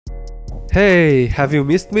Hey, have you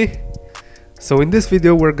missed me? So in this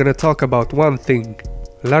video we're gonna talk about one thing,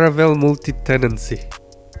 Laravel multi-tenancy.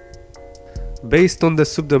 Based on the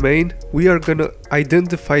subdomain, we are gonna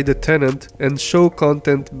identify the tenant and show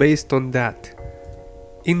content based on that,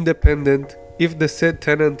 independent if the said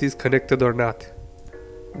tenant is connected or not.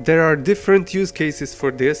 There are different use cases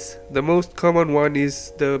for this. The most common one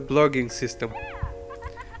is the blogging system.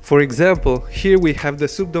 For example, here we have the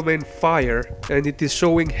subdomain fire and it is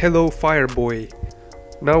showing hello fireboy.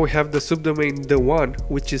 Now we have the subdomain the one,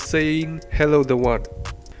 which is saying hello the one.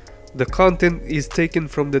 The content is taken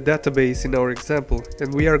from the database in our example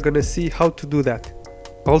and we are gonna see how to do that.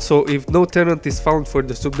 Also, if no tenant is found for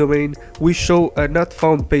the subdomain, we show a not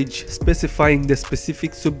found page specifying the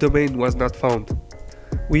specific subdomain was not found.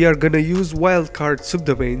 We are gonna use wildcard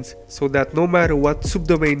subdomains so that no matter what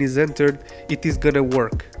subdomain is entered, it is gonna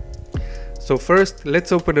work. So first,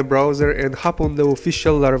 let's open a browser and hop on the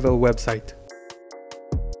official Laravel website.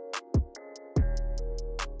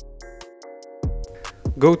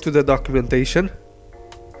 Go to the documentation,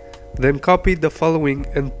 then copy the following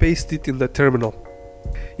and paste it in the terminal.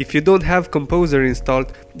 If you don't have Composer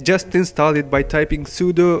installed, just install it by typing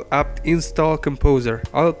sudo apt install composer.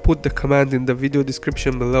 I'll put the command in the video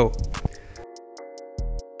description below.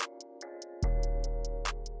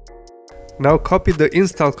 Now copy the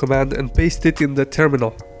install command and paste it in the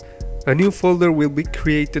terminal. A new folder will be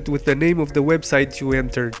created with the name of the website you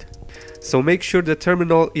entered. So make sure the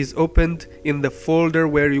terminal is opened in the folder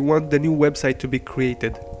where you want the new website to be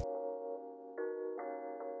created.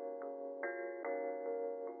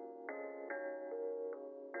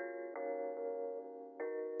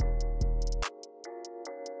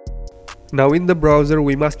 Now in the browser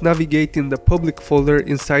we must navigate in the public folder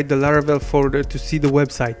inside the Laravel folder to see the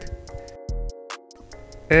website.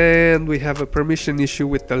 And we have a permission issue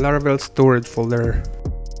with the Laravel storage folder.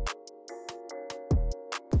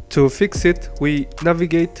 To fix it, we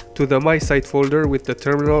navigate to the My Site folder with the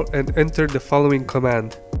terminal and enter the following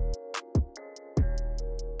command.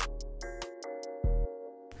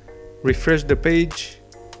 Refresh the page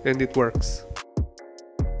and it works.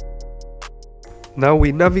 Now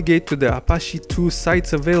we navigate to the Apache 2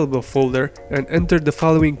 Sites Available folder and enter the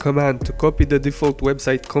following command to copy the default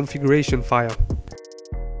website configuration file.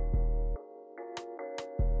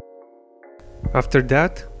 After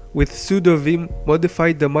that, with sudo vim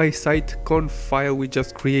modify the mysite.conf file we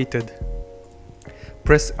just created.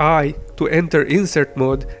 Press I to enter insert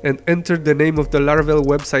mode and enter the name of the Laravel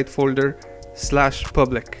website folder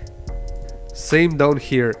 /public. Same down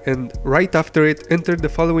here, and right after it enter the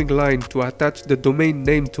following line to attach the domain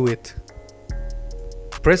name to it.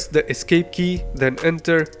 Press the escape key, then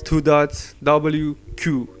enter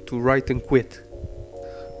 $WQ to write and quit.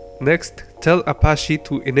 Next, tell Apache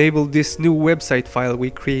to enable this new website file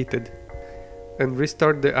we created and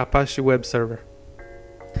restart the Apache web server.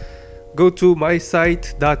 Go to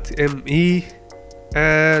mysite.me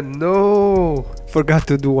and no, forgot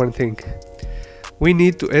to do one thing. We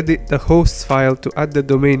need to edit the hosts file to add the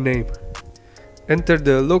domain name. Enter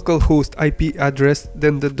the localhost IP address,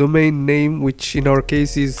 then the domain name, which in our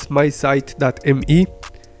case is mysite.me.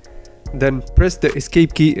 Then press the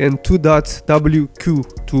escape key and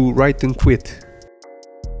 $WQ to write and quit.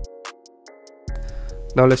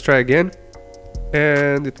 Now let's try again.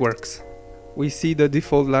 And it works. We see the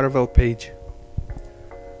default Laravel page.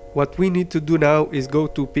 What we need to do now is go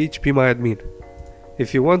to phpMyAdmin.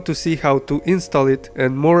 If you want to see how to install it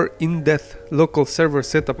and more in-depth local server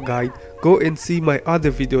setup guide, go and see my other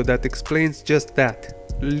video that explains just that.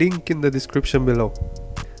 Link in the description below.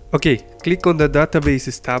 Okay, click on the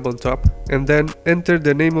databases tab on top and then enter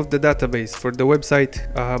the name of the database for the website,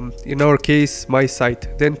 in our case my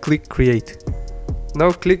site, then click create.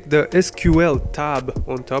 Now click the SQL tab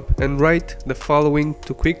on top and write the following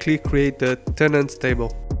to quickly create the tenants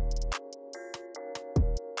table.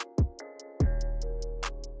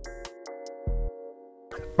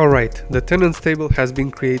 Alright, the tenants table has been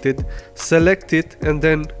created. Select it and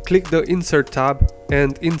then click the insert tab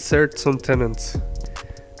and insert some tenants.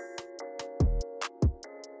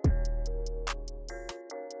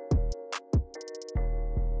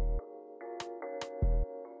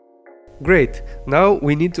 Great, now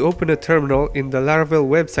we need to open a terminal in the Laravel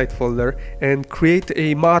website folder and create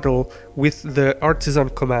a model with the artisan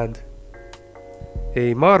command.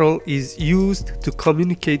 A model is used to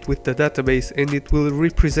communicate with the database and it will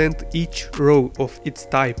represent each row of its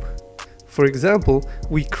type. For example,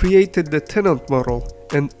 we created the tenant model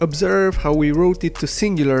and observe how we wrote it to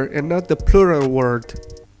singular and not the plural word.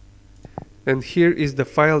 And here is the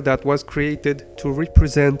file that was created to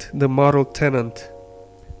represent the model tenant.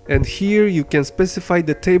 and here you can specify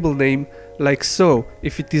the table name like so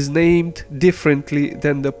if it is named differently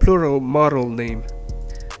than the plural model name.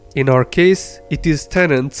 In our case it is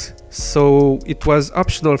tenants, so it was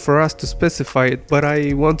optional for us to specify it, but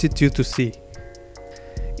I wanted you to see.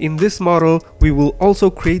 In this model we will also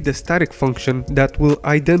create the static function that will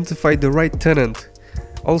identify the right tenant.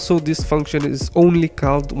 Also, this function is only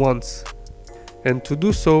called once. And to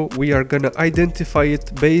do so we are gonna identify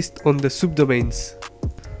it based on the subdomains.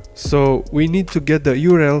 So we need to get the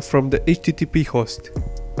URL from the HTTP host.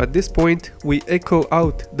 At this point we echo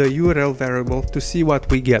out the URL variable to see what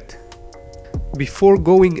we get. Before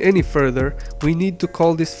going any further, we need to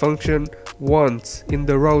call this function once in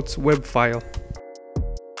the routes web file.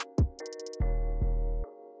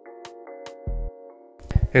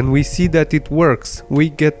 And we see that it works. We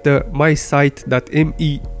get the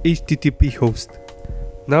mysite.me HTTP host.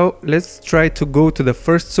 Now let's try to go to the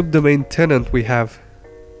first subdomain tenant we have.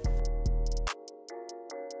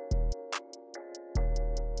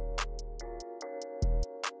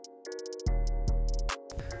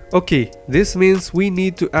 Okay, this means we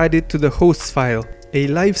need to add it to the hosts file. A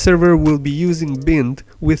live server will be using bind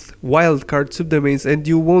with wildcard subdomains and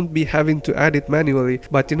you won't be having to add it manually,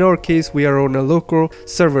 but in our case we are on a local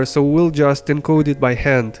server, so we'll just encode it by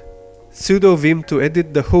hand. Sudo vim to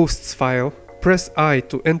edit the hosts file, press I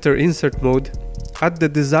to enter insert mode, add the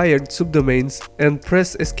desired subdomains and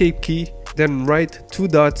press escape key, then write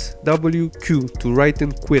 $WQ to write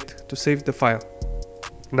and quit to save the file.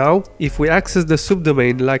 Now, if we access the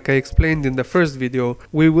subdomain like I explained in the first video,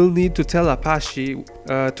 we will need to tell Apache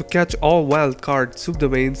to catch all wildcard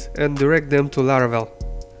subdomains and direct them to Laravel.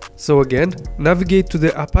 So again, navigate to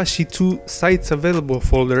the Apache 2 sites available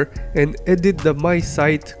folder and edit the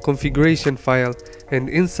mysite configuration file, and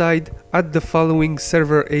inside add the following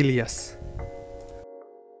server alias.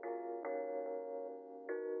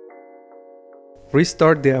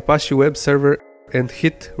 Restart the Apache web server and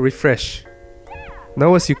hit refresh.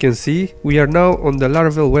 Now as you can see, we are now on the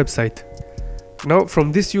Laravel website. Now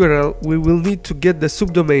from this URL we will need to get the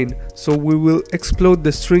subdomain, so we will explode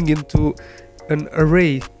the string into an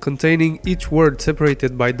array containing each word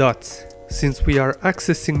separated by dots. Since we are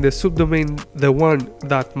accessing the subdomain the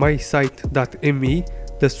one.mysite.me,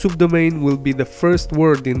 the subdomain will be the first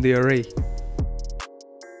word in the array.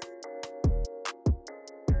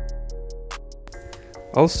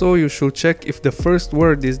 Also, you should check if the first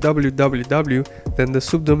word is www, then the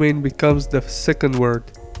subdomain becomes the second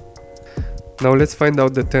word. Now let's find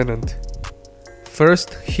out the tenant.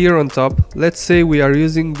 First, here on top, let's say we are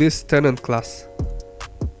using this tenant class.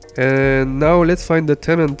 And now let's find the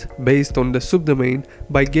tenant based on the subdomain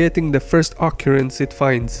by getting the first occurrence it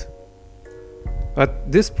finds.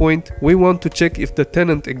 At this point, we want to check if the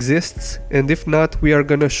tenant exists, and if not, we are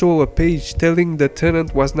gonna show a page telling the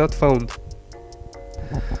tenant was not found.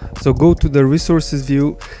 So go to the resources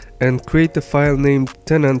view and create a file named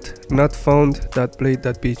tenant not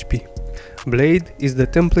found.blade.php. Blade is the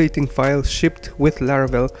templating file shipped with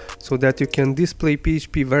Laravel so that you can display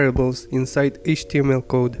PHP variables inside HTML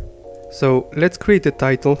code. So let's create a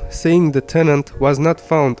title saying the tenant was not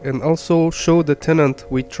found and also show the tenant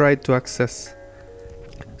we tried to access.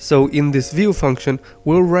 So in this view function,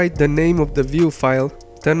 we'll write the name of the view file,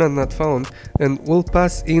 tenant not found, and we'll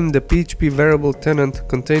pass in the PHP variable tenant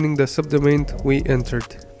containing the subdomain we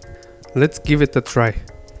entered. Let's give it a try.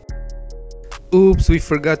 Oops, we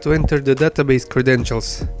forgot to enter the database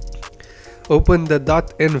credentials. Open the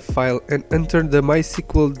 .env file and enter the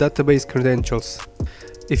MySQL database credentials.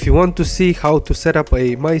 If you want to see how to set up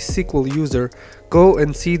a MySQL user, go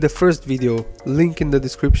and see the first video, link in the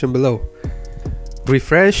description below.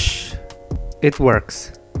 Refresh, it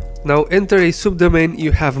works. Now enter a subdomain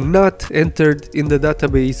you have not entered in the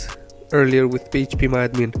database earlier with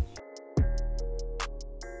phpMyAdmin.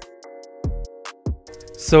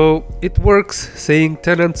 So it works saying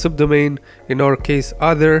tenant subdomain, in our case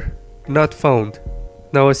other, not found.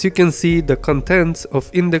 Now as you can see, the contents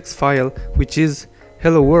of index file, which is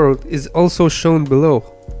hello world, is also shown below.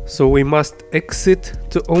 So we must exit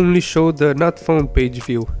to only show the not found page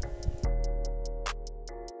view.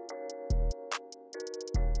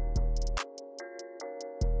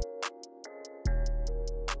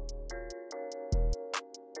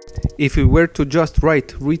 If we were to just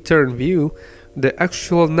write return view, the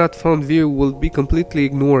actual not found view will be completely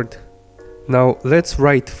ignored. Now let's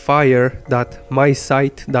write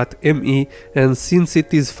fire.mysite.me, and since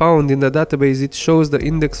it is found in the database, it shows the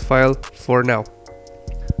index file for now.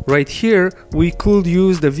 Right here, we could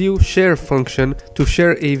use the view share function to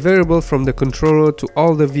share a variable from the controller to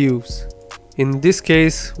all the views. In this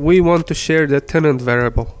case, we want to share the tenant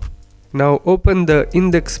variable. Now open the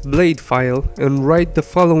index blade file and write the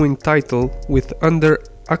following title with under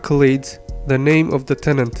accolades the name of the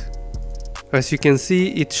tenant. As you can see,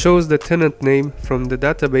 it shows the tenant name from the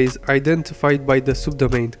database identified by the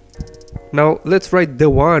subdomain. Now let's write the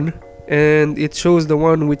one, and it shows the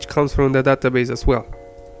one which comes from the database as well.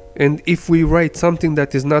 And if we write something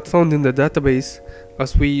that is not found in the database,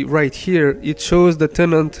 as we write here, it shows the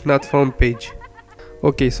tenant not found page.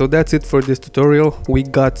 Okay, so that's it for this tutorial. We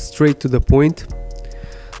got straight to the point.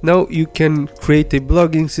 Now you can create a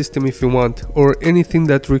blogging system if you want, or anything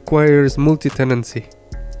that requires multi-tenancy.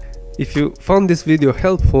 If you found this video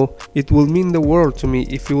helpful, it will mean the world to me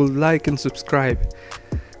if you will like and subscribe.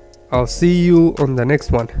 I'll see you on the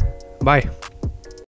next one. Bye.